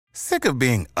Sick of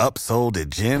being upsold at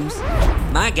gyms?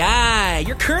 My guy,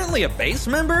 you're currently a base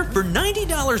member? For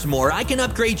 $90 more, I can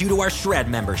upgrade you to our Shred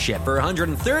membership. For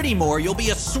 $130 more, you'll be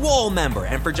a Swole member.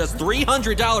 And for just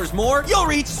 $300 more, you'll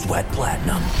reach Sweat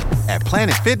Platinum. At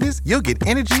Planet Fitness, you'll get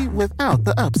energy without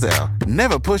the upsell.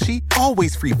 Never pushy,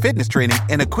 always free fitness training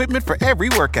and equipment for every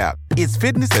workout. It's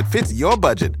fitness that fits your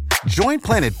budget. Join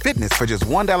Planet Fitness for just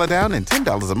 $1 down and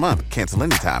 $10 a month. Cancel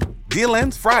anytime. Deal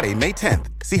ends Friday, May 10th.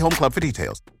 See Home Club for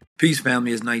details. Peace,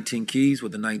 family. It's 19 Keys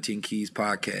with the 19 Keys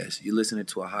podcast. You're listening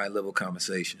to a high-level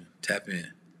conversation. Tap in.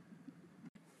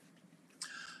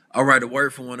 All right, a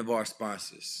word from one of our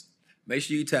sponsors. Make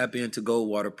sure you tap into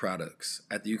Goldwater products.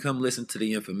 After you come listen to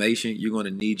the information, you're going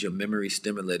to need your memory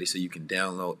stimulated so you can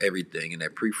download everything in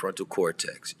that prefrontal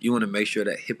cortex. You want to make sure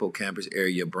that hippocampus area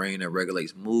of your brain that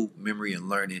regulates mood, memory, and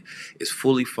learning is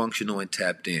fully functional and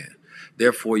tapped in.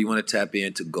 Therefore, you want to tap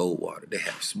into Goldwater. They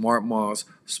have Smart Moss,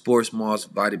 Sports Moss,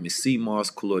 Vitamin C Moss,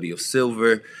 Colloidal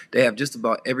Silver. They have just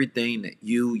about everything that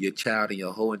you, your child, and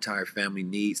your whole entire family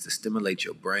needs to stimulate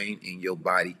your brain and your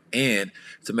body and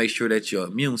to make sure that your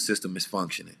immune system is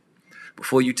functioning.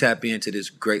 Before you tap into this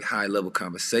great high-level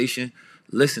conversation,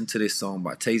 listen to this song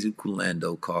by Tezu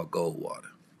Kulando called Goldwater.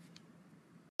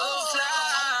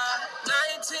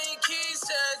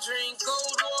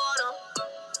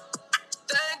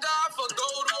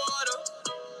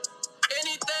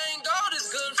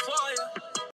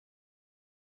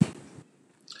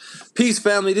 Peace,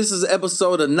 family. This is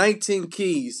episode of 19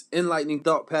 Keys, Enlightening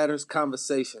Thought Patterns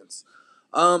Conversations.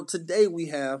 Today we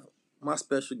have my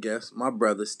special guest, my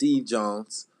brother, Steve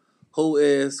Jones, who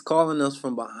is calling us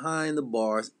from behind the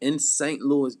bars in St.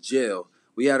 Louis jail.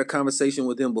 We had a conversation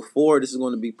with him before. This is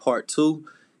going to be part 2.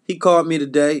 He called me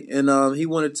today, and he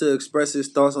wanted to express his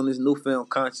thoughts on his newfound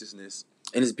consciousness.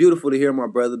 And it's beautiful to hear my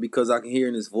brother because I can hear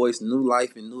in his voice new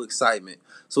life and new excitement.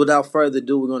 So without further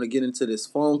ado, we're going to get into this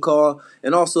phone call.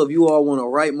 And also, if you all want to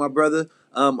write my brother,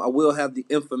 I will have the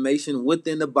information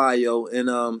within the bio. And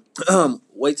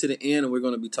wait to the end, and we're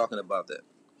going to be talking about that.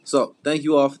 So thank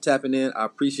you all for tapping in. I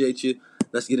appreciate you.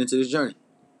 Let's get into this journey.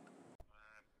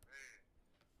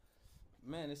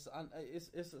 Man, it's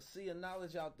a sea of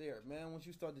knowledge out there, man. Once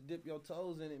you start to dip your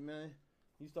toes in it, man,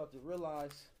 you start to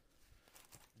realize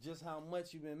just how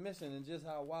much you've been missing and just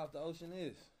how wide the ocean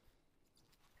is.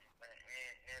 Man,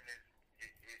 and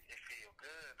it feels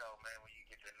good though, man, when you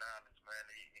get the knowledge, man.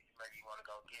 It make you want to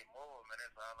go get more, man.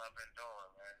 That's all I've been doing,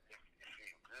 man. It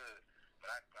feels good.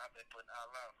 But I've been putting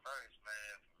Allah first,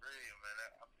 man. For real, man.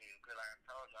 I feel good. Like I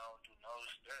told you, I don't do no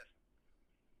stress.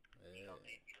 Yeah. You don't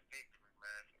get me the victory,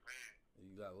 man. For real.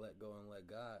 You gotta let go and let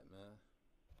God, man.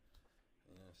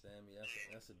 You understand me?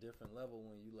 That's a different level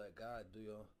when you let God do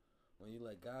your. When you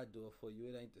let God do it for you,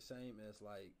 it ain't the same as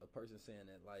like a person saying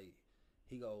that like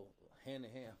he go hand in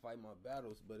hand fight my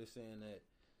battles, but it's saying that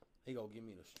he gonna give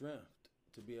me the strength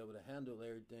to be able to handle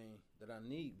everything that I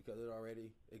need because it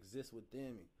already exists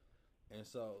within me. And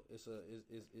so it's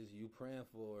you praying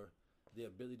for the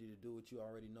ability to do what you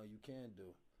already know you can do,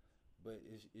 but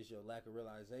it's your lack of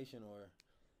realization or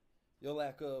your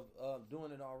lack of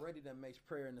doing it already that makes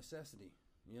prayer a necessity.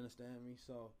 You understand me?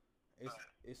 So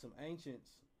it's some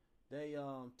ancients. They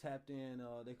tapped in,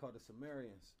 they call the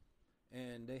Sumerians,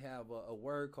 and they have a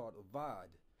word called avad,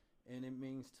 and it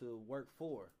means to work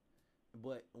for.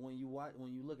 But when you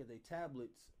look at their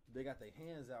tablets, they got their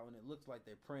hands out, and it looks like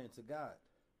they're praying to God.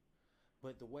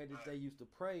 But the way that they used to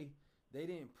pray, they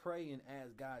didn't pray and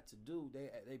ask God to do.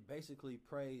 They basically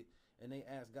prayed, and they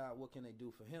asked God, what can they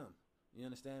do for him? You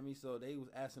understand me? So they was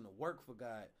asking to work for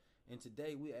God, and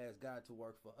today we ask God to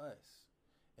work for us.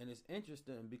 And it's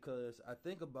interesting because I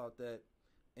think about that,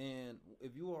 and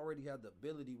if you already have the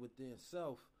ability within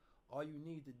self, all you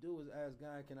need to do is ask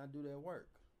God, can I do that work?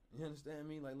 You understand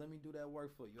me? Like, let me do that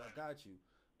work for you. I got you.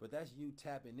 But that's you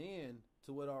tapping in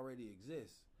to what already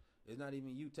exists. It's not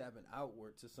even you tapping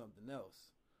outward to something else.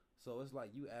 So it's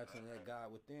like you asking that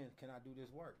God within, can I do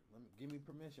this work? Give me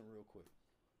permission real quick.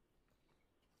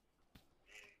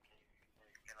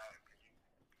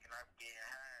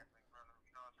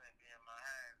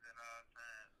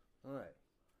 All right.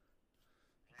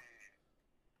 Yeah.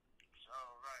 So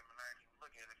right, man. I can look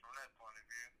at it from that point of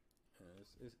view. Yeah,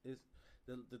 it's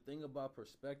the thing about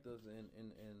perspectives and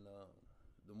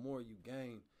the more you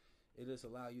gain, it just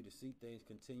allows you to see things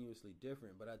continuously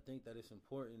different. But I think that it's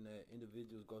important that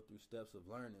individuals go through steps of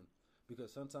learning because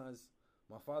sometimes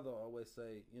my father always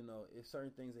say, you know, it's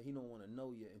certain things that he don't want to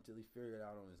know yet until he figure it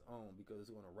out on his own because it's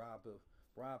going to rob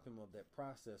him of that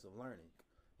process of learning.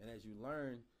 And as you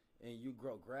learn and you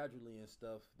grow gradually and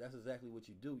stuff, that's exactly what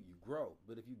you do. You grow.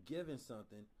 But if you give in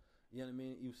something You know what I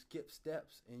mean? You skip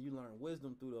steps and you learn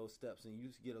wisdom through those steps, and you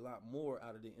get a lot more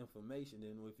out of the information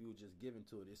than if you were just given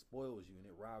to it. It spoils you and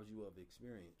it robs you of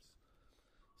experience.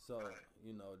 So,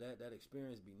 you know, that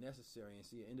experience be necessary. And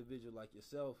see, an individual like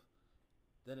yourself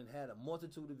that had a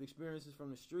multitude of experiences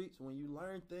from the streets, when you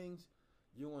learn things,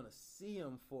 you want to see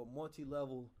them for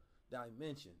multi-level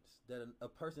dimensions. That a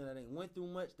person that ain't went through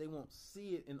much, they won't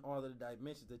see it in all of the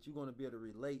dimensions, that you're going to be able to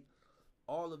relate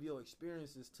all of your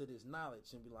experiences to this knowledge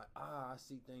and be like, I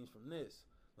see things from this.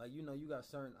 Like, you know, you got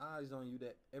certain eyes on you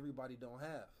that everybody don't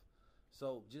have.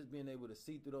 So just being able to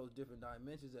see through those different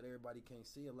dimensions that everybody can't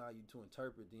see allow you to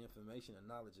interpret the information and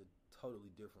knowledge a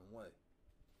totally different way.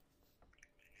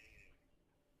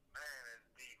 Man, it's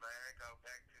deep, man. Go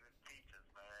back to the teachers,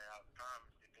 man. I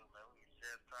promise you do, man. We were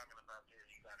just talking about this.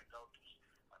 You got to go through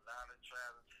a lot of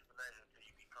trials and tribulations until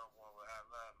you become one with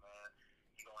Allah, man.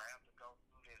 You're going to have to go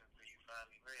through this until you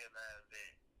finally realize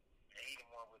that He the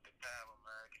one with the power,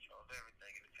 man, controls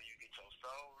everything. And until you get your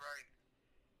soul right,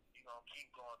 you're going to keep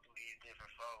going through these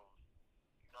different foes.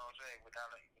 You know what I'm saying? Without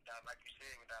like you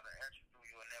said, without an attribute,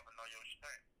 you will never know your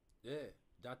strength. Yeah.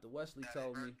 Dr. Wesley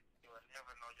told me. You will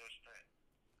never know your strength.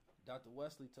 Dr.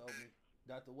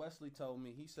 Wesley told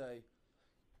me, he say,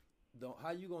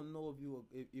 how you gonna know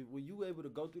if when you able to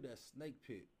go through that snake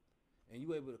pit and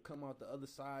you able to come out the other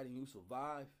side and you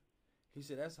survive, he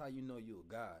said that's how you know you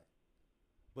a God.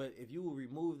 But if you will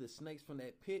remove the snakes from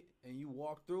that pit and you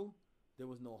walk through, there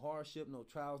was no hardship, no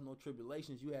trials, no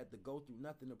tribulations. You had to go through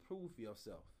nothing to prove for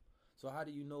yourself. So how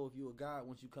do you know if you a God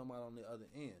once you come out on the other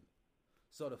end?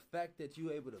 So the fact that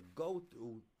you able to go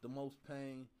through the most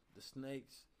pain, the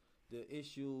snakes, the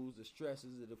issues, the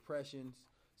stresses, the depressions,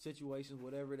 situations,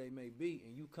 whatever they may be,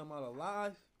 and you come out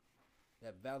alive,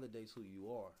 that validates who you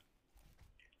are.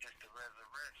 It's the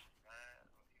resurrection, man.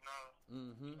 You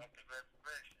know, like the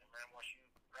resurrection, man. Once you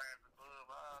rise above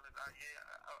all this,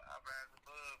 I rise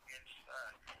above getting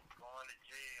shot, going to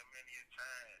jail many a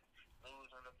times,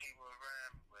 losing the people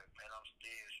around me, but man, I'm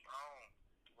still strong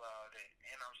through all that,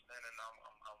 and I'm standing,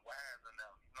 I'm wiser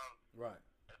now, you know. Right.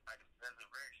 That's like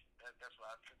resurrection. That's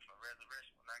what I took from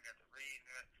resurrection. When I got to reading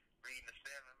the 7,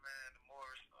 man, the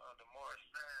more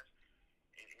signs,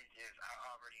 it just, I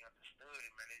already understood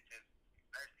it, man. It just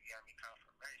actually got me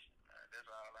confirmation, man. That's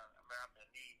all I've been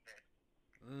needing that.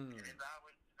 And it's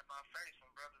always in my face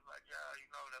when brothers like y'all, you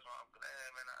know, that's why I'm glad,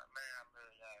 man. I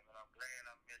really am, man. I'm glad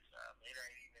I met y'all. It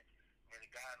ain't even, man, the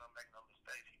God don't make no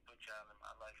mistakes. He put y'all in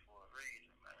my life for a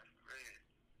reason, man, for real.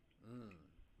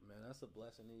 Man, that's a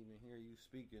blessing to even hear you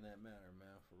speak in that manner,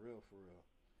 man. For real, for real.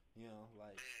 You know,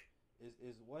 like,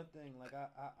 it's one thing, like,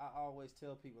 I always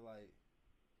tell people, like,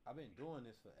 I've been doing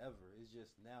this forever. It's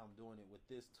just now I'm doing it with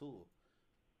this tool.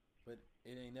 But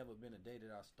it ain't never been a day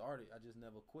that I started. I just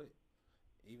never quit.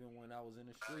 Even when I was in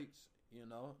the streets, you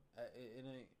know, it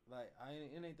ain't like,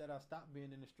 it ain't that I stopped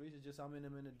being in the streets. It's just I'm in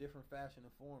them in a different fashion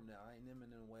and form now. I ain't in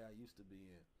them in the way I used to be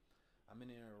in. I'm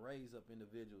in there to raise up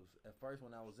individuals. At first,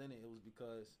 when I was in it, it was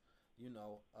because, you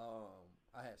know,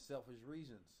 I had selfish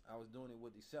reasons. I was doing it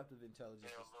with deceptive intelligence.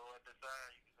 Yeah, low at the time,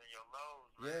 you was in your lows,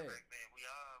 man. Yeah. Back then, we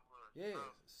all was. Yeah,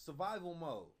 survival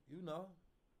mode, you know.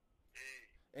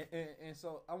 Yeah. And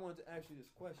so I wanted to ask you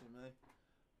this question, man,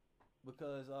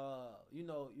 because you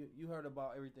know, you heard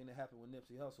about everything that happened with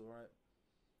Nipsey Hussle, right?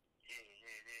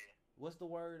 Yeah. What's the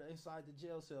word inside the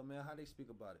jail cell, man? How they speak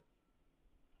about it?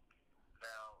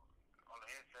 Now, on the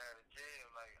inside of jail,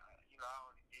 like, you know, I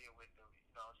only deal with the,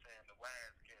 you know what I'm saying, the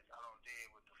wise cats. I don't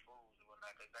deal with the fools or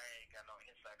whatnot, because they ain't got no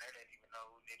insight. They didn't even know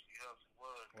who Nipsey Hussle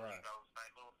was. Right. You know,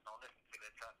 St. Louis don't listen to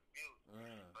that type of music.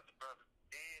 But the brothers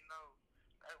did know.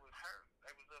 They was hurt.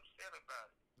 They was upset about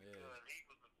it. Yeah. Because he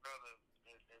was a brother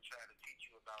that tried to teach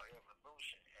you about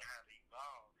evolution and how to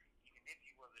evolve. Even if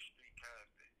he was a street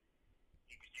character,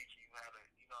 he was teaching you how to,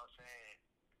 you know what I'm saying,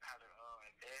 how to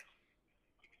invest.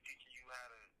 He was teaching you how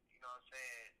to, you know what I'm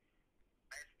saying,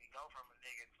 basically go from a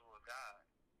nigga to a god,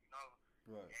 you know?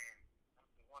 Right. And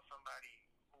want somebody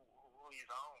who his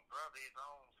own brother, his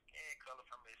own skin color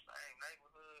from his same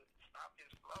neighborhood, stop his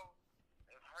flow,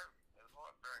 it's hurt, it's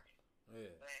heartbreaking. Yeah.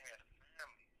 They had a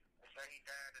family. They say he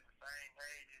died at the same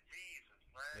age as Jesus,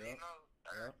 man. Yep. You know?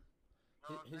 Yep.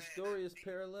 You know his story is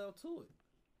parallel to it.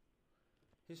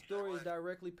 His story is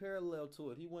directly parallel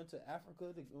to it. He went to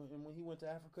Africa, and when he went to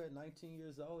Africa at 19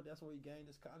 years old, that's where he gained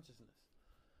his consciousness.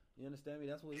 You understand me?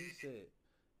 That's what he said.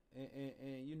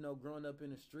 And you know, growing up in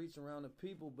the streets around the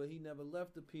people, but he never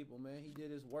left the people, man. He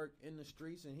did his work in the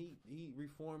streets, and he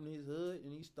reformed his hood,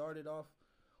 and he started off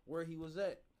where he was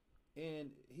at. And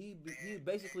he was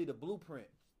basically the blueprint.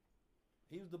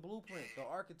 He was the blueprint, the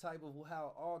archetype of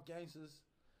how all gangsters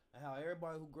and how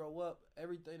everybody who grow up,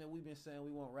 everything that we've been saying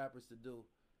we want rappers to do,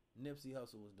 Nipsey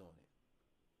Hussle was doing it.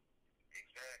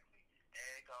 Exactly.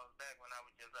 And it goes back when I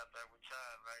was just out there with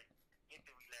Child, right? Get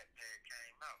the Relax Period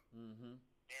came out. Mm-hmm.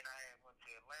 Then I had went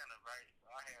to Atlanta, right? So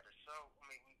I had a show. I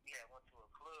mean, we had went to a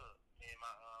club. Me and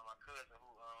my cousin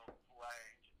who I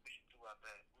had introduced you to out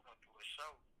there, we went to a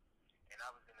show. And I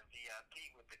was in the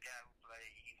VIP with the guy who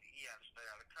played Easy E out of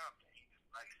straight out of Compton. He was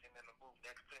like sitting in the booth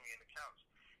next to me in the couch.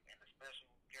 And the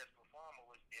special guest performer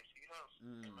was Nipsey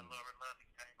Hussle. Him and Laura London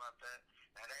came out there.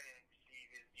 Now they didn't receive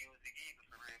his music either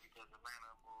for real because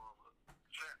Atlanta more of a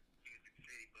trap music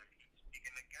city. But he was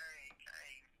speaking the game, he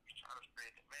came, he was trying to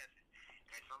spread the message.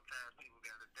 And sometimes people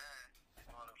gotta die in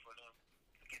order for them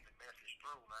to get the message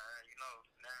through, man. You know,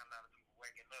 now a lot of people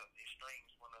waking up, their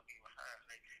streams went up even higher.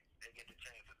 They get the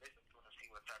chance to listen to him and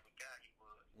see what type of guy he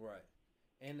was. Right.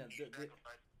 And he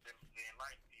sacrificed them to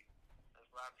enlighten people. That's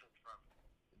what I took from it.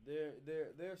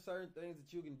 There are certain things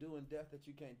that you can do in death that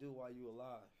you can't do while you're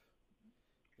alive.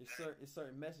 It's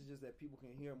certain messages that people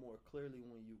can hear more clearly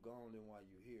when you're gone than while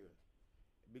you're here.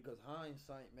 Because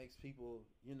hindsight makes people,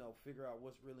 you know, figure out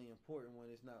what's really important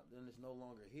when it's no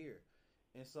longer here.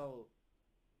 And so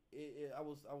I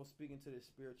was speaking to this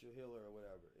spiritual healer or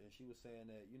whatever, and she was saying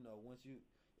that, you know,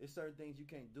 it's certain things you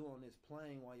can't do on this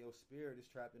plane while your spirit is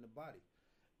trapped in the body.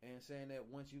 And saying that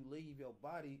once you leave your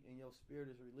body and your spirit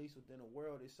is released within the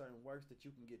world, there's certain works that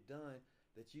you can get done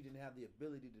that you didn't have the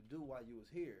ability to do while you was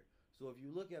here. So if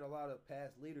you look at a lot of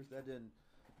past leaders that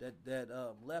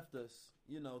left us,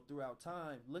 you know, throughout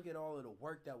time, look at all of the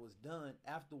work that was done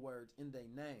afterwards in their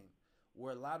name,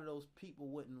 where a lot of those people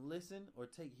wouldn't listen or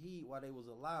take heed while they was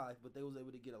alive, but they was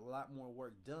able to get a lot more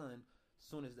work done as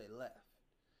soon as they left.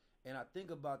 And I think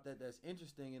about that, that's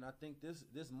interesting, and I think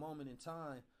this moment in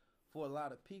time for a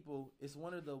lot of people, it's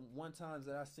one of the one times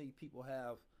that I see people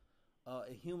have,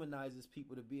 it humanizes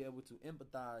people to be able to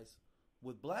empathize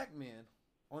with black men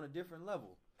on a different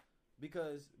level.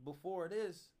 Because before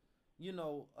this, you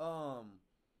know,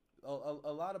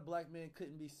 a lot of black men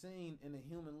couldn't be seen in a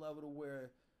human level to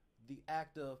where the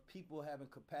act of people having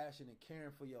compassion and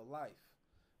caring for your life,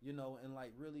 you know, and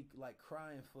like really like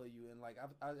crying for you. And like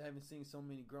I haven't seen so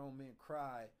many grown men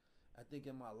cry, I think,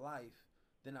 in my life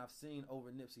than I've seen over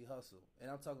Nipsey Hussle.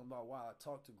 And I'm talking about while I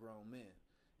talk to grown men.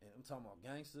 And I'm talking about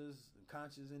gangsters,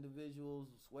 conscious individuals,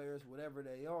 swears, whatever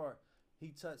they are. He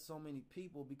touched so many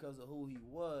people because of who he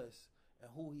was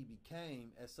and who he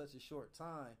became at such a short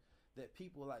time that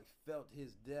people like felt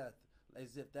his death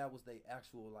as if that was their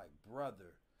actual like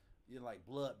brother, you know, like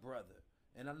blood brother.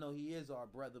 And I know he is our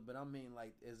brother, but I mean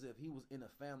like as if he was in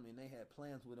a family and they had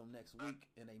plans with him next week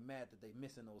and they mad that they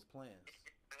missing those plans.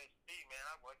 Man,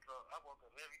 I woke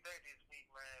up every day this week,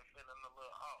 man, feeling a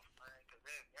little off, man, because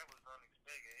that was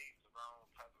unexpected. He's the wrong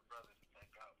type of brother to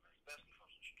take out, man, especially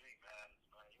from some street guys,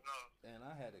 man, you know. And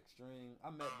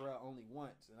I met bro only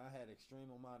once, and I had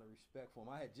extreme amount of respect for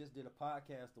him. I had just did a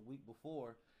podcast the week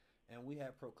before, and we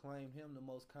had proclaimed him the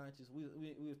most conscious. We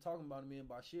were talking about me and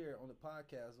Bashir on the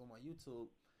podcast on my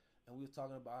YouTube, and we were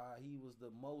talking about how he was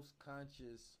the most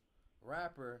conscious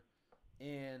rapper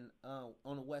and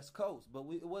on the West Coast, but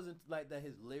it wasn't like that.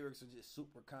 His lyrics are just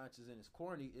super conscious and it's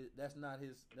corny. That's not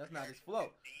his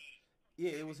flow.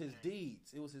 Yeah, it was his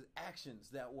deeds. It was his actions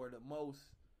that were the most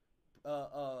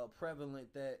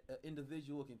prevalent that an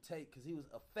individual can take because he was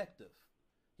effective.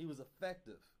 He was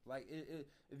effective. Like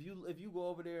if you go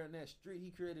over there in that street, he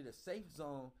created a safe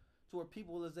zone to where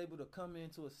people was able to come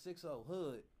into a 6-0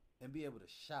 hood and be able to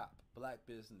shop black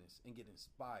business and get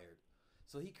inspired.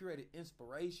 So he created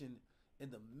inspiration in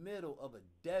the middle of a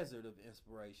desert of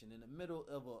inspiration, in the middle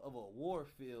of a war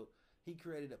field. He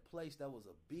created a place that was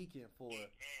a beacon for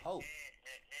hope.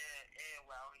 And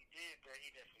while he did that, he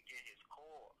didn't forget his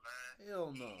core, man. Hell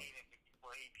no. He didn't forget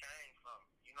where he came from.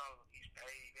 You know, he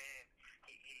stayed in.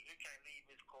 He can't leave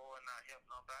his core and not help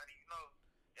nobody. You know,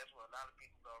 that's where a lot of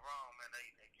people go wrong, man.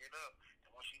 They get up, and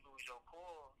once you lose your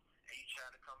core, and you try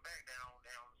to come back down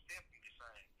simply the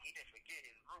same. He didn't forget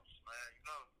his roots, man. You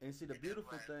know. And see, the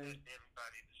beautiful thing.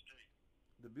 Everybody in the street.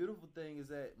 The beautiful thing is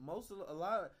that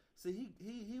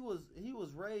he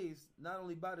was raised not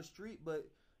only by the street, but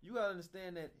you gotta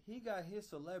understand that he got his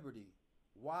celebrity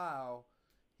while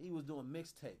he was doing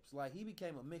mixtapes. Like he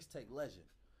became a mixtape legend.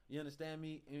 You understand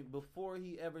me? And before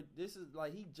he ever, this is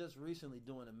like he just recently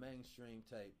doing a mainstream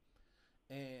tape,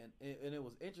 and it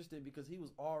was interesting because he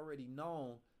was already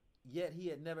known, yet he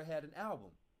had never had an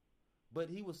album. But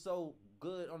he was so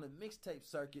good on the mixtape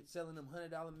circuit, selling them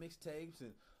 $100 mixtapes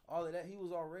and all of that. He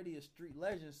was already a street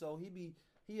legend, so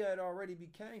he had already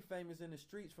became famous in the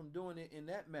streets from doing it in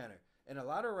that manner. And a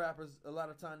lot of rappers, a lot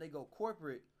of time they go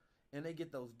corporate and they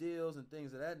get those deals and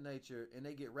things of that nature, and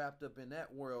they get wrapped up in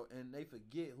that world, and they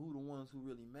forget who the ones who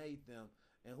really made them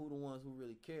and who the ones who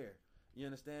really care. You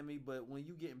understand me? But when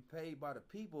you getting paid by the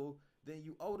people, then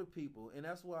you owe the people, and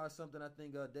that's why something I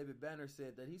think David Banner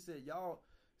said, that he said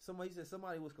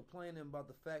somebody was complaining about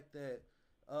the fact that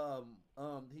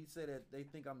he said that they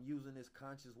think I'm using this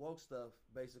conscious woke stuff,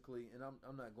 basically, and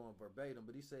I'm not going verbatim,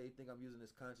 but he said he think I'm using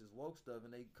this conscious woke stuff,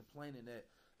 and they complaining that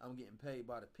I'm getting paid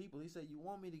by the people. He said, you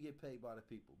want me to get paid by the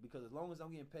people, because as long as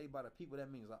I'm getting paid by the people,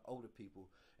 that means I owe the people,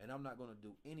 and I'm not going to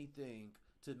do anything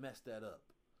to mess that up.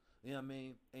 You know what I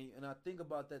mean? And I think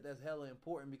about that. That's hella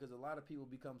important, because a lot of people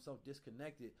become so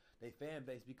disconnected. They fan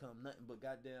base become nothing but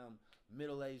goddamn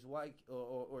middle-aged white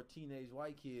or teenage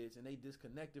white kids, and they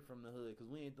disconnected from the hood because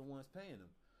we ain't the ones paying them.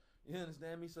 You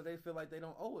understand me? So they feel like they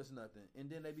don't owe us nothing, and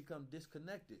then they become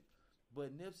disconnected.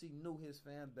 But Nipsey knew his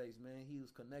fan base, man. He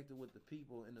was connected with the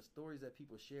people, and the stories that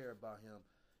people share about him,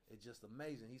 it's just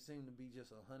amazing. He seemed to be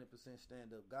just 100%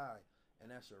 stand-up guy, and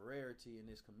that's a rarity in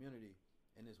this community,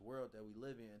 in this world that we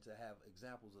live in, to have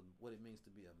examples of what it means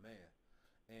to be a man,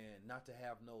 and not to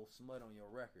have no smut on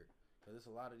your record. Because there's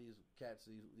a lot of these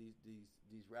cats,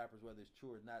 these rappers, whether it's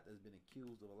true or not, that's been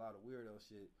accused of a lot of weirdo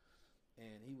shit,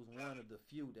 and he was one of the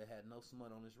few that had no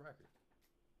smut on his record.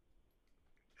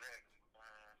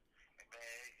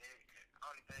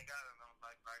 Only thing I don't know,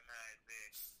 like right now, is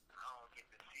that I don't get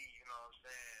to see, you know what I'm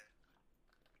saying,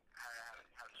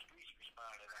 how the streets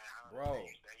responded. Bro,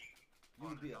 you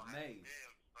would be amazed.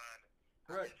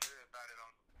 Right.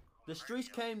 The streets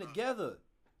came together.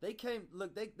 They came.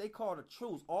 Look, they called a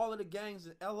truce. All of the gangs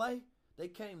in L.A., they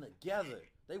came together.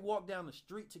 They walked down the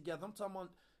street together. I'm talking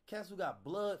about cats who got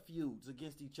blood feuds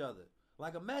against each other.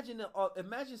 Like imagine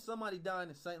somebody dying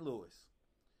in St. Louis,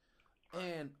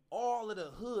 and all of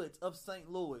the hoods of St.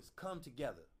 Louis come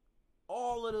together.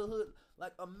 All of the hood.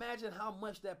 Like imagine how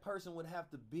much that person would have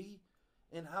to be,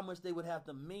 and how much they would have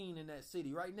to mean in that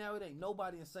city. Right now, it ain't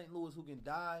nobody in St. Louis who can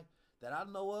die that I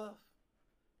know of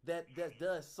that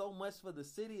does so much for the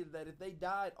city that if they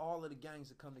died, all of the gangs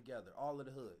would come together, all of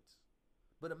the hoods.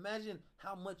 But imagine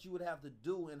how much you would have to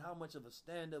do, and how much of a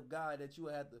stand-up guy that you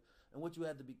had to, and what you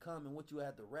had to become, and what you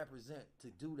had to represent to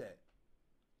do that.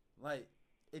 Like,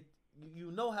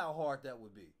 you know how hard that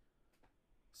would be.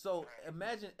 So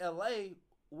imagine L.A.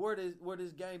 where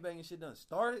this gangbanging shit done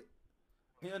started.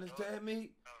 You understand me?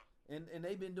 And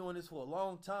they've been doing this for a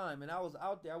long time. And I was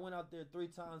out there. I went out there 3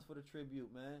 times for the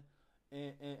tribute, man.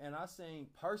 And I seen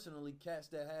personally cats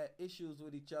that had issues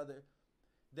with each other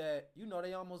that, you know,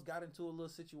 they almost got into a little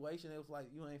situation. It was like,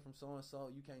 you ain't from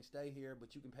so-and-so. You can't stay here,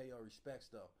 but you can pay your respects,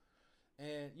 though.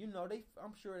 And, you know,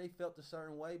 I'm sure they felt a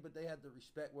certain way, but they had to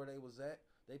respect where they was at.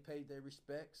 They paid their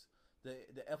respects. The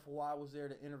FOI was there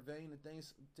to intervene, and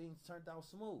things turned out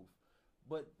smooth.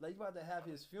 But they about to have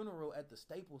his funeral at the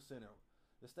Staples Center.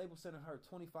 The Staples Center heard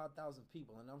 25,000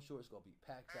 people, and I'm sure it's going to be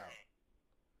packed out.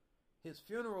 His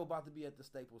funeral about to be at the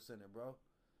Staples Center, bro.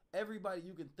 Everybody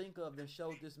you can think of that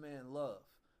showed this man love.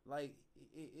 Like,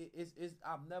 it's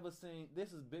I've never seen,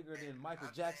 this is bigger than Michael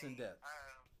Jackson death.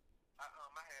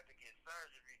 I had to get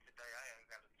surgery today. I had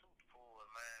got a tooth pulled,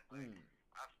 man. But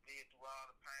I slid through all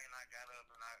the pain. I got up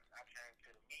and I came to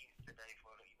the meetings today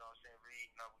for the, you know what I'm saying,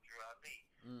 reading up with Drew Ali.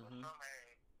 But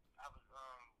I was,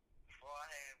 before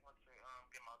I went to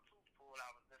get my tooth pulled, I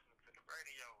was listening to the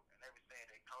radio, and they were saying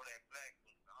that Kodak Black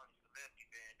was the only celebrity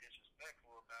being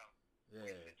disrespectful about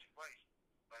his situation.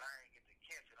 But I didn't get to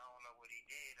catch it. I don't know what he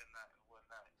did or not, or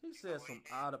whatnot. He said some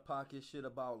out-of-pocket shit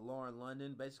about Lauren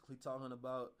London, basically talking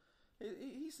about,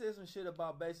 he said some shit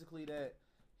about basically that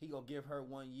he gonna give her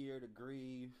 1 year to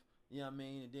grieve, you know what I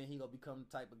mean, and then he gonna become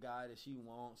the type of guy that she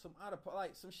wants. Some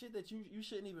like some shit that you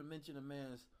shouldn't even mention a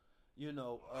man's, you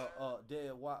know,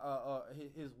 dead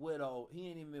his widow. He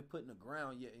ain't even been put in the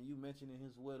ground yet, and you mentioning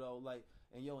his widow, like,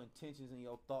 and your intentions and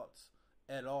your thoughts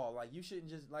at all. Like, you shouldn't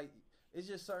just, like, it's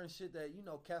just certain shit that, you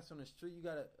know, cats on the street, you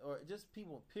gotta, or just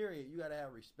people, period, you gotta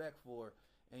have respect for,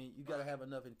 and you gotta have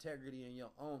enough integrity in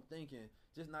your own thinking,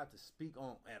 just not to speak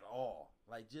on at all.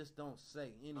 Like, just don't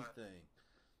say anything.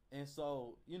 And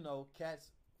so, you know,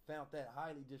 cats found that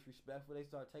highly disrespectful. They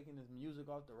started taking his music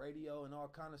off the radio and all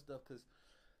kind of stuff, because,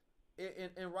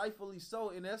 and rightfully so.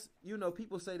 And that's, you know,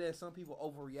 people say that some people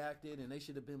overreacted and they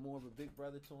should have been more of a big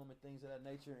brother to him and things of that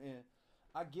nature. And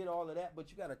I get all of that,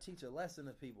 but you got to teach a lesson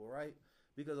to people, right?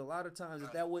 Because a lot of times,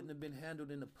 if that wouldn't have been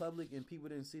handled in the public and people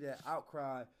didn't see that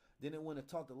outcry, then it wouldn't have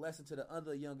taught the lesson to the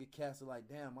other younger cats. Like,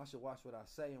 damn, I should watch what I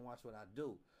say and watch what I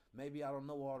do. Maybe I don't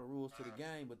know all the rules to the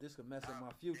game, but this could mess up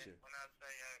my future. When I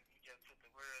say you just took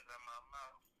the words out of my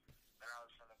mouth, that I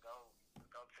was gonna go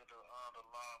to the law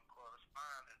of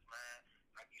correspondence, man.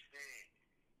 Like you said,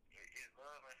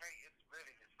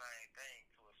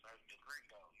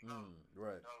 you know.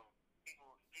 Right. So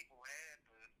people had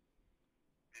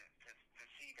to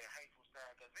see the hateful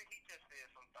side, because he just said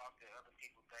some thoughts that other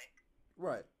people think.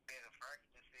 Right. Better Frank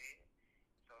just said.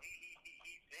 So he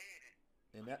said it.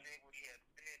 And He that. said what he had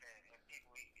said, and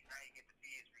people, now you get to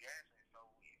see his reaction. So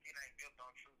if it ain't built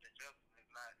on truth and justice,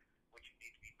 it's not what you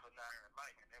need to be putting out here in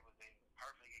life. And that was a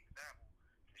perfect example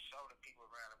to show the people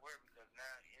around the world, because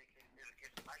now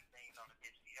it's light things on the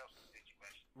Nipsey Hussle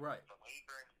situation. Right. So when he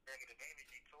brings negative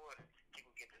energy toward it,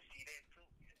 people get to see that too,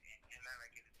 and now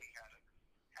they get to see how the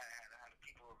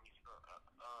people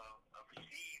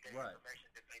receive that Right. information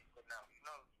that they put out. You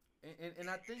know. And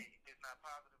I think. It's not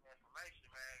positive information,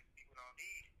 man. People don't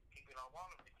need it. People don't want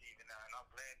to receive it now, and I'm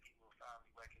glad people are finally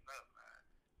waking up, man.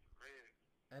 For real.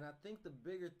 And I think the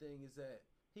bigger thing is that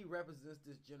he represents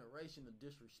this generation of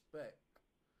disrespect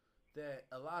that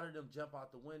a lot of them jump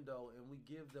out the window, and we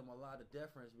give them a lot of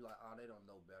deference. Be like, oh, they don't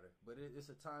know better. But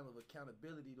it's a time of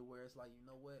accountability to where it's like, you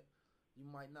know what? You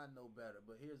might not know better,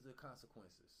 but here's the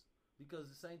consequences.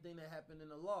 Because the same thing that happened in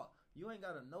the law. You ain't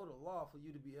got to know the law for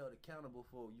you to be held accountable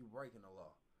for you breaking the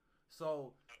law.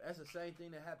 So that's the same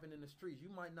thing that happened in the streets.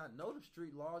 You might not know the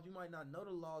street laws. You might not know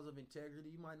the laws of integrity.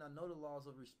 You might not know the laws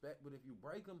of respect. But if you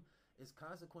break them, it's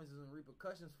consequences and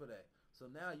repercussions for that.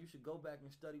 So now you should go back and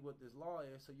study what this law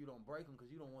is so you don't break them, because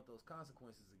you don't want those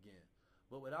consequences again.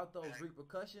 But without those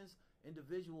repercussions,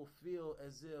 individuals feel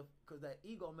as if, because that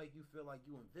ego make you feel like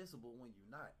you're invincible when you're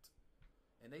not.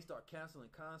 And they start canceling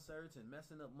concerts and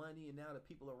messing up money, and now the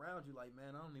people around you like,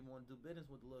 man, I don't even want to do business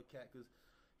with the little cat because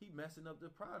he messing up the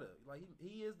product. Like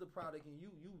he is the product, and you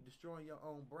destroying your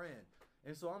own brand.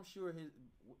 And so I'm sure his,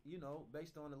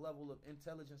 based on the level of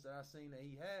intelligence that I seen that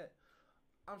he had,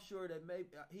 I'm sure that maybe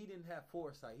he didn't have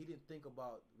foresight. He didn't think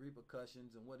about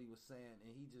repercussions and what he was saying,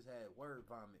 and he just had word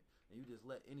vomit, and you just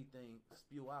let anything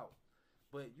spew out.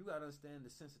 But you got to understand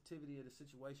the sensitivity of the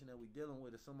situation that we're dealing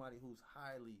with is somebody who's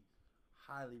highly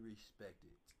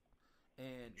respected.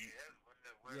 And yeah, that's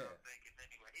what I'm thinking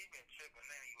anyway. He been tripping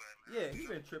anyway, man. Yeah, he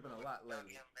been tripping a lot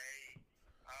lately.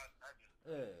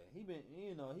 Yeah, he been,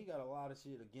 he got a lot of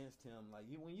shit against him. Like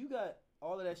when you got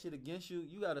all of that shit against you,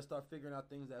 you got to start figuring out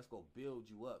things that's gonna build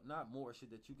you up, not more shit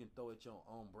that you can throw at your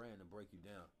own brand and break you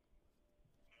down.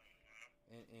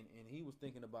 And he was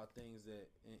thinking about things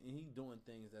that, and he doing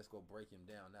things that's gonna break him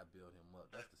down, not build him up.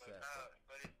 That's the sad part.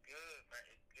 But it's good, man.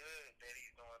 It's good that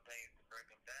he's doing things to break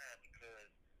him down,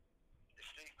 because the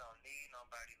streets don't need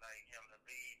nobody like him to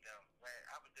lead them. Man,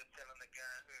 I was just telling the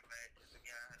guy here, man, just a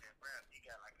guy that rap, he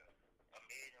got like a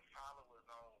million followers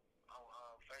on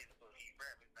Facebook. He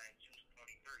rap, his name Juice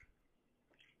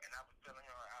 23. And I was telling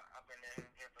him, I've been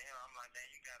there for him. I'm like, man,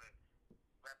 you gotta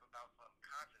rap about something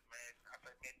conscious, man. I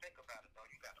said, man, think about it though.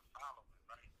 You gotta follow it,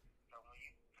 right? So when you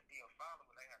to be a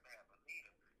follower, they have to have a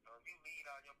leader. So if you lead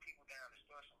all your people down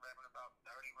destruction, rapping about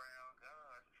 30-round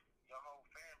guns, your whole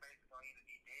fan base is gonna either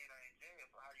be dead or in jail.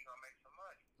 So how you gonna make some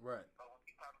money? Right. But when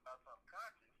you talk about something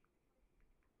conscious,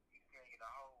 you can get the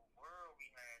whole world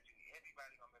behind you.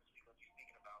 Everybody gonna make you, because you're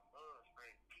speaking about love,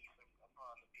 spread peace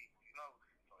upon the people,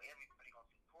 So everybody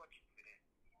gonna support you for that.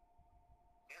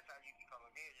 That's how you become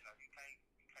a millionaire. You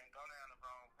can't go down the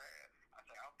wrong path. I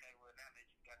say, okay, well now that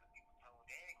you got the people told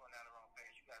they ain't going down the wrong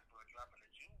path, you got to start dropping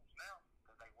the jewels now,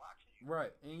 because they watching you.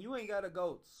 Right, and you ain't gotta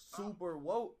go super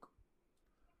woke,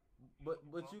 but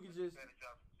you can just.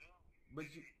 But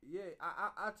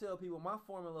I tell people my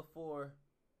formula for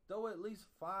throw at least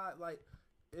 5, like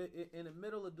in the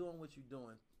middle of doing what you're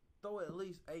doing, throw at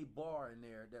least a bar in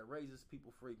there that raises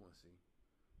people frequency.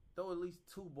 Throw at least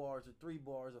 2 bars or 3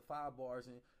 bars or 5 bars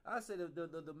in. I say the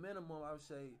minimum, I would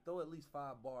say throw at least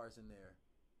 5 bars in there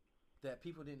that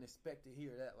people didn't expect to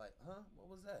hear. That like, huh?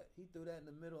 What was that? He threw that in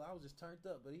the middle. I was just turned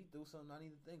up, but he threw something I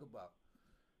need to think about.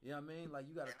 You know what I mean? Like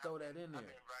you got to throw that in there.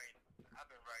 I've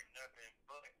been writing nothing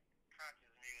but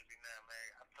conscious music now, man.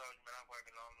 I told you, man, I'm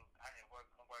working on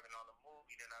a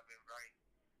movie that I've been writing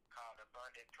called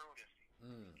Abundant Prudency,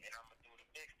 and I'm gonna do the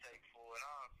mixtape for it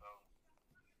also.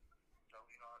 So, what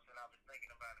I'm saying? I was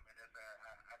thinking about it, man.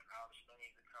 That's how all the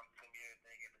streams that come to me,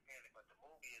 everything independent. But the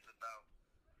movie is about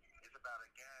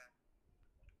a guy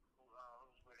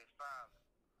who's with his father.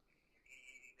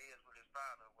 He lives with his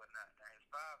father or whatnot. Now, his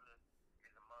father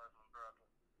is a Muslim brother.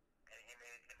 And in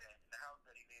the house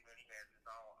that he lives in, he has his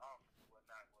own office or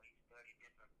whatnot, where he studies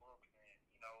different books and,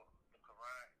 the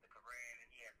Quran, and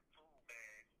he has a tool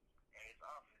bag in his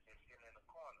office that's sitting in the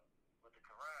corner.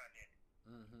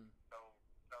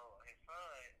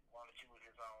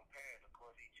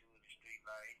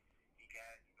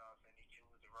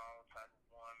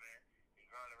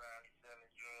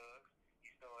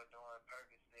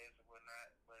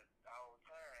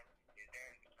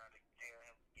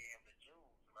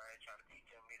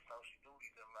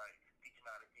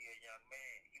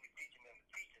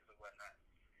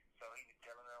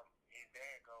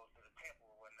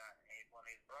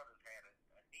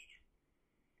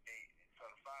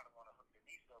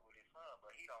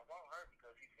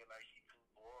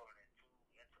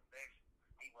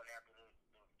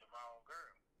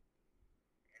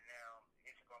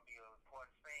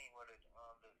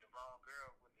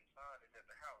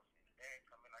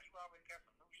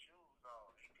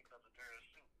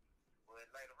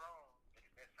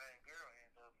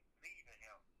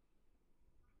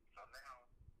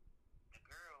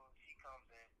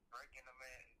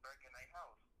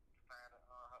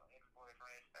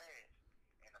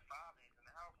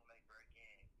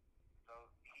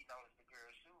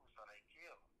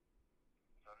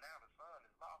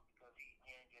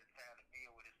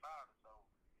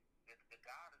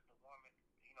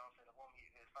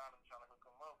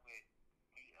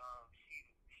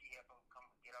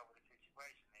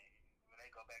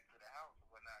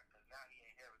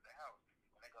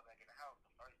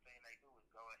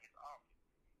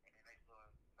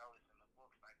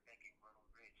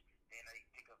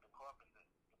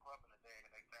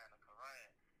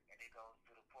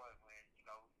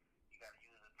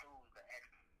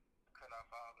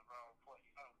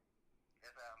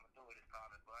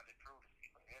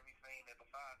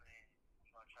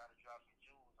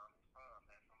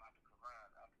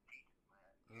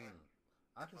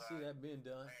 I can see that being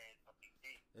done. Man, it's gonna be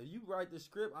deep. If you write the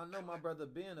script, I know my brother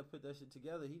Ben to put that shit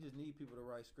together. He just need people to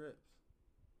write scripts.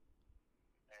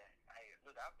 Man, hey,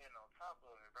 look, I've been on top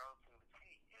of it, bro, to the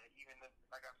T. And even if,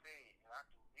 like I said, and I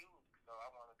do music, so I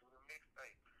want to do the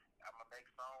mixtape. I'm gonna make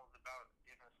songs about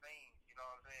different scenes, you know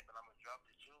what I'm saying? But I'm gonna drop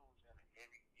the jewels in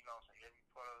every, you know what I'm saying, every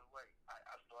part of the way.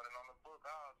 I started on the book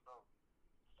also.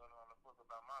 Started on the book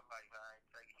about my life. I ain't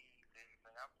take heed to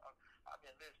anything. I've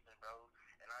been listening, bro,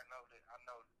 and I know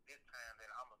this time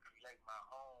that I'm gonna create my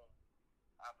own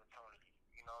opportunity.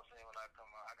 You know what I'm saying? When I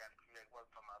come out, I gotta create work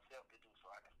for myself to do so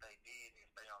I can stay busy and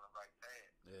stay on the right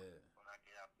path. Yeah. When I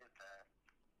get out this time.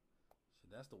 Shit,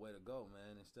 that's the way to go,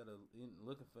 man. Instead of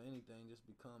looking for anything, just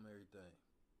become everything.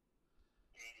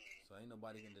 Yeah. So ain't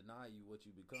nobody can deny you what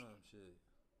you become. Shit.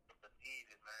 It's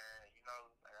easy, man. You know,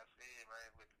 like I said,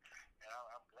 man. And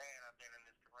I'm glad I've been in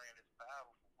this terrain. It's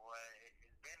powerful, boy.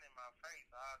 It's been in my face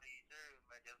all these years,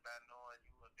 man. Just by knowing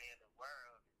you and being aware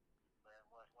of it.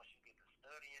 But once you get to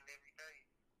studying every day,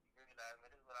 you realize, man,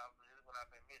 this is what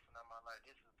I've been missing in my life.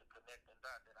 This is the connecting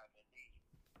dot that I've been needing.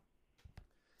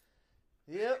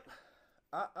 Yep.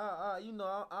 You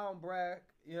know, I don't brag.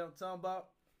 You know what I'm talking about?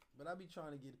 But I be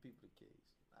trying to get the people the keys.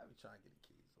 I be trying to get the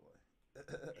keys, boy.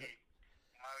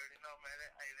 I already know, man.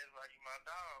 Hey, that's why you my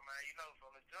dog, man. You know,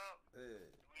 from the jump, Yeah.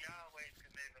 we always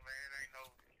connected, man. Ain't no,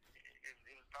 it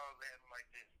was always happening like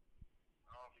this.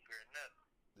 I don't regret nothing.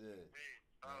 Yeah. It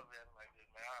always happening like this,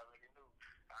 man. I already knew.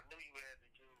 I knew you had the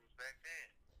jewels back then.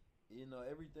 You know,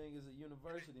 everything is a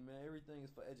university, man. Everything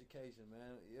is for education,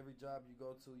 man. Every job you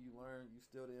go to, you learn. You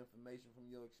steal the information from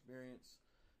your experience.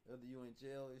 Whether you in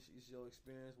jail, it's your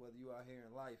experience. Whether you out here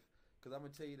in life. Because I'm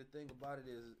going to tell you the thing about it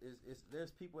is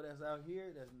there's people that's out here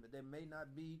that may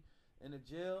not be in a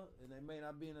jail and they may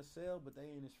not be in a cell, but they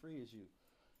ain't as free as you.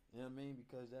 You know what I mean?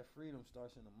 Because that freedom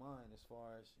starts in the mind as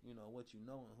far as, you know, what you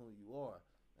know and who you are.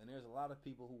 And there's a lot of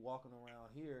people who walking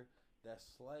around here that's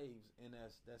slaves and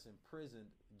that's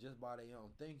imprisoned just by their own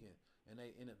thinking and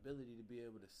their inability to be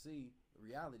able to see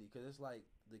reality. Because it's like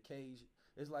the cage,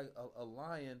 it's like a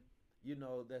lion, you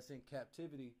know, that's in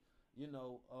captivity. You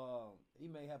know, he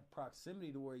may have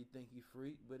proximity to where he think he's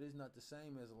free, but it's not the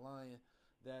same as a lion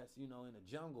that's, you know, in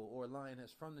a jungle, or a lion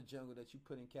that's from the jungle that you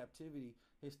put in captivity.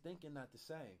 His thinking not the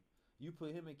same. You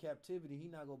put him in captivity, he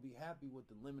not gonna be happy with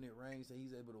the limited range that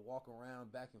he's able to walk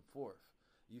around back and forth.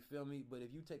 You feel me? But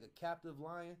if you take a captive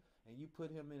lion and you put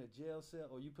him in a jail cell,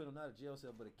 or you put him not a jail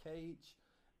cell but a cage,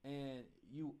 and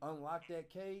you unlock that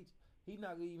cage, he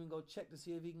not gonna even go check to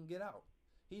see if he can get out.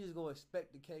 He just gonna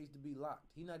expect the cage to be locked.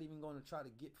 He not even gonna try to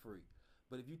get free.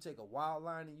 But if you take a wild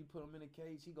lion and you put him in a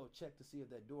cage, he go check to see if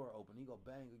that door open. He go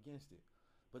bang against it.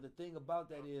 But the thing about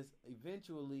that is,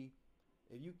 eventually,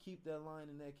 if you keep that lion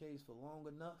in that cage for long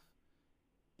enough,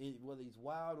 whether he's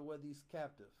wild or whether he's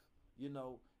captive, you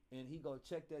know, and he go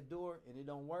check that door and it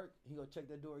don't work, he go check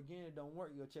that door again, it don't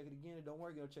work, he go check it again, it don't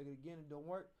work, he go check it again, it don't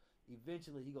work.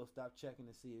 Eventually, he go stop checking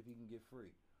to see if he can get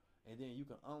free. And then you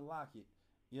can unlock it.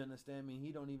 You understand me?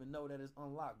 He don't even know that it's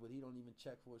unlocked, but he don't even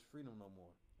check for his freedom no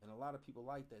more. And a lot of people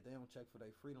like that. They don't check for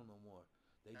their freedom no more.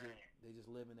 They just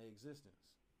live in their existence.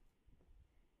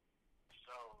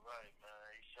 So right,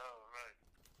 man. He's so right.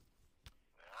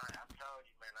 Man, I told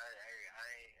you, man.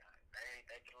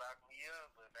 They can lock me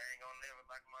up, but they ain't gonna never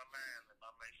lock my mind. If I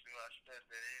make sure I stress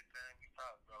that every time we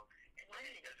talk, bro. And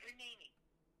we need it.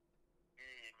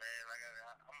 Yeah, man.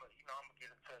 I'm gonna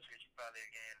get in touch with you probably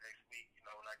again next week. You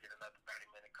know, when I get another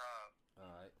 30-minute call.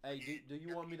 All right. Hey, do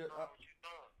you want me to? What you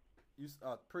doing? You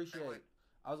appreciate it.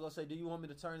 I was gonna say, do you want me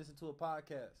to turn this into a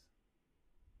podcast?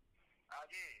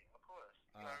 Yeah, of course.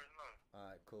 You already know. All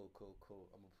right, cool.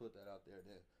 I'm gonna put that out there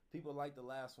then. People like the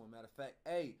last one. Matter of fact,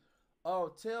 hey,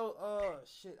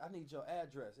 shit, I need your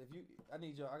address.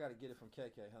 I gotta get it from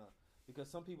KK, huh? Because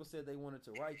some people said they wanted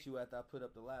to write you after I put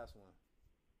up the last one.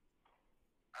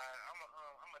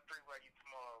 I'm a three-way you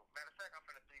tomorrow. Matter of fact, I'm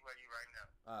finna three-way you right now.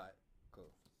 All right,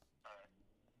 cool. All right.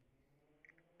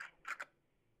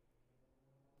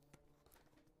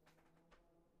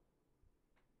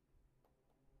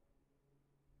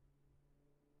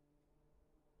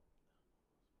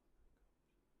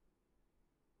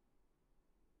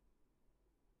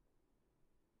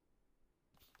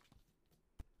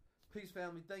 Peace,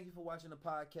 family. Thank you for watching the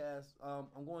podcast.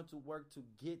 I'm going to work to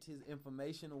get his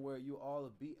information where you all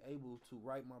will be able to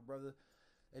write my brother.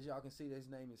 As y'all can see,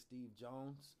 his name is Steve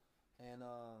Jones. And,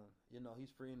 you know, he's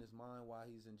freeing his mind while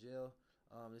he's in jail.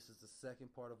 This is the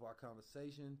second part of our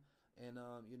conversation. And,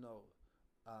 you know,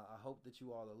 I hope that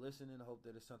you all are listening. I hope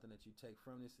that it's something that you take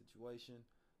from this situation.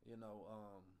 You know,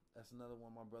 that's another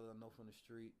one my brother I know from the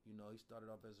street. You know, he started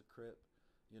off as a Crip.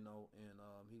 you know, and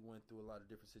he went through a lot of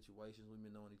different situations. We've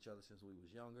been knowing each other since we was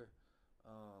younger,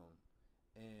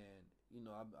 and you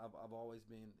know, I've always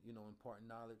been, you know, imparting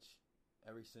knowledge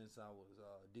ever since I was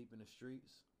deep in the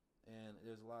streets. And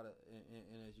there's a lot of,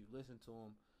 and as you listen to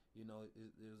him, you know,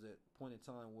 there's that point in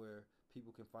time where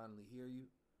people can finally hear you.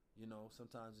 You know,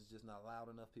 sometimes it's just not loud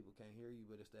enough. People can't hear you,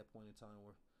 but it's that point in time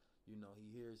where, you know,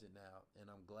 he hears it now, and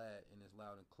I'm glad, and it's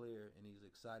loud and clear, and he's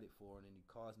excited for it, and he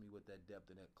calls me with that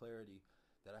depth and that clarity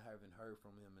that I haven't heard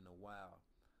from him in a while.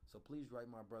 So please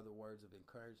write my brother words of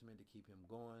encouragement to keep him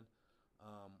going.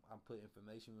 I'm putting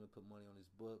information, I'm going to put money on his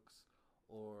books,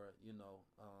 or, you know,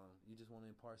 you just want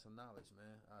to impart some knowledge,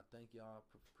 man. I thank y'all.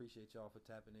 Appreciate y'all for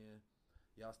tapping in.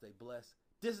 Y'all stay blessed.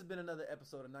 This has been another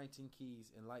episode of 19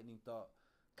 Keys Enlightening Thought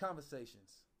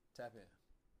Conversations. Tap in.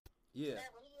 Yeah.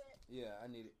 Yeah,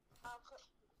 I need it. I'm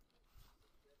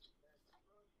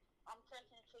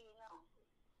texting it to you now.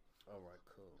 All right,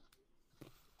 cool.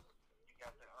 You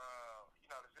got the, you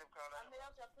know the zip code? I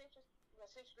mailed your pictures. The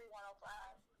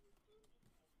 63105.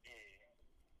 Yeah.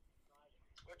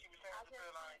 What you was saying to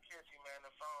Bill? I ain't catch you, man.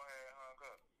 The phone had hung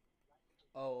up.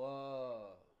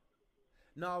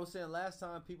 No, I was saying last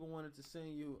time people wanted to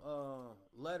send you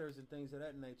letters and things of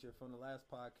that nature from the last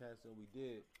podcast that we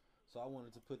did. So I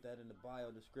wanted to put that in the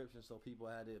bio description so people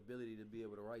had the ability to be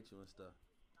able to write you and stuff.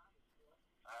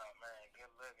 Oh, man.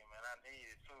 Good looking, man. I need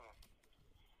it, too.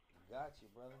 Got you,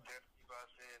 brother. You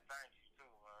about to say thank you, too,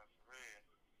 man. For real.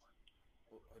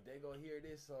 Well, they gonna hear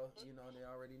this, so, you know, they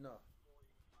already know.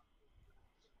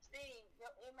 Steve,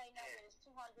 it may know that it's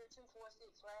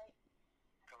 200-246, right?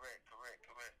 Correct.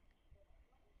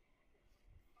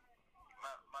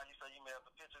 Ma, you say you mailed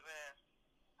the pictures in?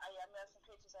 I mailed some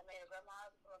pictures. I made a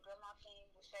grandma king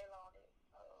with Shayla on it.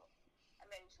 I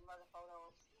made some other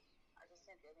photos. I just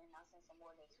sent it in. I'll send some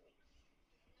more next week.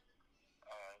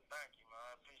 Thank you, man.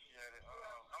 I appreciate it.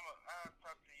 I'll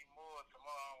talk to you more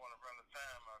tomorrow. I don't want to run the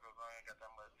time out because I ain't got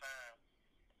that much time.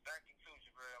 Thank you too,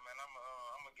 Jabril, man. I'm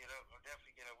gonna get up. I'll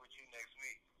definitely get up with you next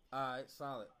week. All right,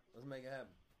 solid. Let's make it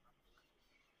happen.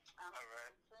 All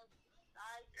right.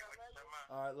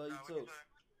 All right, love you too.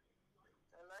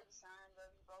 I love you, son.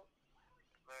 Love you both.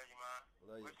 Love you, man.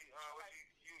 Love you.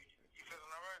 You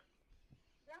feeling all right?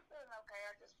 Yeah, I'm feeling okay.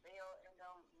 I just feel and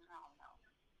I don't know.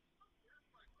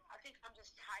 I think I'm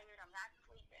just tired. I'm not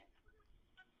sleeping.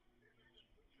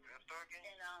 You're thugging?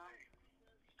 And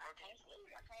I can't sleep.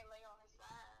 I can't lay on his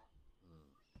side.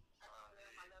 I can't lay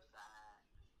on my left side.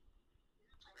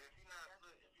 If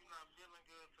you're not feeling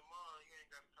good tomorrow, you ain't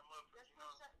got to come up. Let's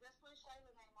put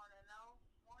Shayla's name on it, no?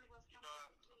 One of us You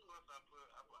know, of course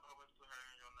I always put her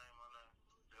and your name on there,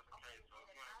 just in case. So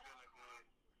if you ain't feeling good.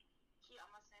 I'm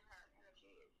going to send her and her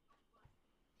kid.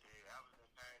 Yeah, I was in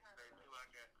pain today too.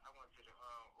 I went to the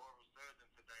oral surgeon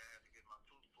today. I had to get my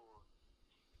tooth pulled.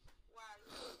 Why? You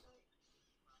sick?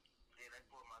 Yeah, they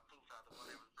pulled my tooth out, the one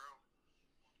that was broke.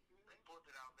 They pulled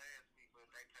it out last week, but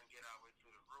they couldn't get all the way to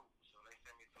the root. So they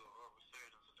sent me to an oral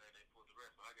surgeon today. They pulled the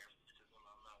rest, so I got stitches in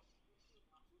my mouth.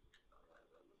 You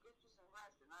get you some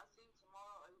rest, and I'll see you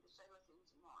tomorrow, or either Shayla see you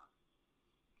tomorrow.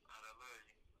 I love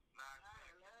you. Nah, I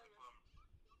love you.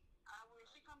 I will.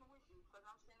 She coming with you, because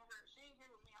I'm sending her. She ain't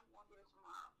here with me. I'm going to get her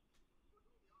tomorrow.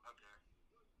 Okay.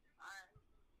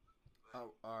 All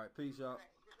right. All right. Peace, y'all. I'll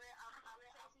text you the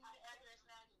address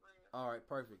now, Jabril. All right.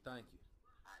 Perfect. Thank you.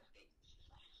 All right, peace.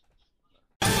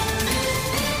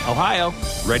 Ohio,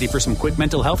 ready for some quick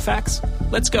mental health facts?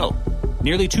 Let's go.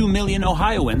 Nearly 2 million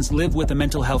Ohioans live with a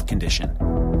mental health condition.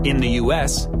 In the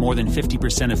U.S., more than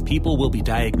 50% of people will be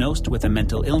diagnosed with a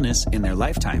mental illness in their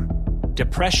lifetime.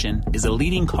 Depression is a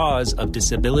leading cause of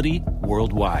disability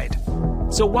worldwide.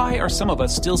 So why are some of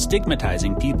us still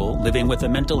stigmatizing people living with a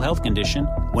mental health condition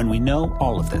when we know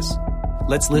all of this?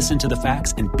 Let's listen to the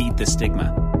facts and beat the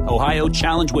stigma. Ohio,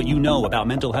 challenge what you know about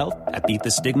mental health at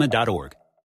beatthestigma.org.